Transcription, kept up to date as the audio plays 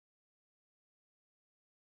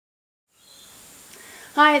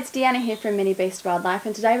Hi, it's Deanna here from MINIBEAST Wildlife,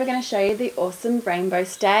 and today we're going to show you the awesome Rainbow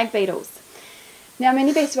Stag Beetles. Now,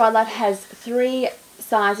 MINIBEAST Wildlife has 3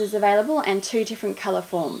 sizes available and 2 different colour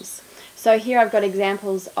forms. So here I've got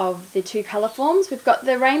examples of the 2 colour forms. We've got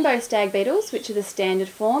the Rainbow Stag Beetles, which are the standard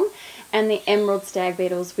form, and the Emerald Stag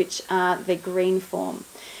Beetles, which are the green form.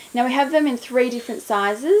 Now we have them in 3 different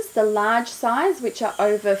sizes: the large size, which are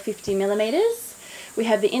over 50 millimeters. We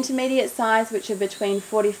have the intermediate size, which are between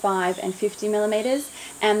 45 and 50 millimeters,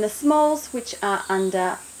 and the smalls, which are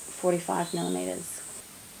under 45 millimeters.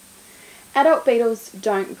 Adult beetles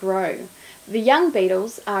don't grow. The young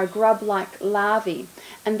beetles are grub-like larvae,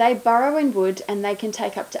 and they burrow in wood, and they can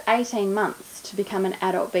take up to 18 months to become an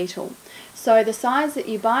adult beetle. So the size that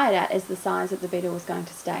you buy it at is the size that the beetle is going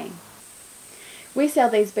to stay. We sell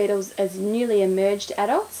these beetles as newly emerged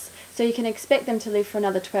adults, so you can expect them to live for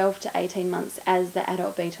another 12 to 18 months as the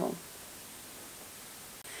adult beetle.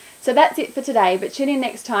 So that's it for today, but tune in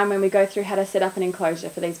next time when we go through how to set up an enclosure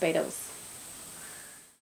for these beetles.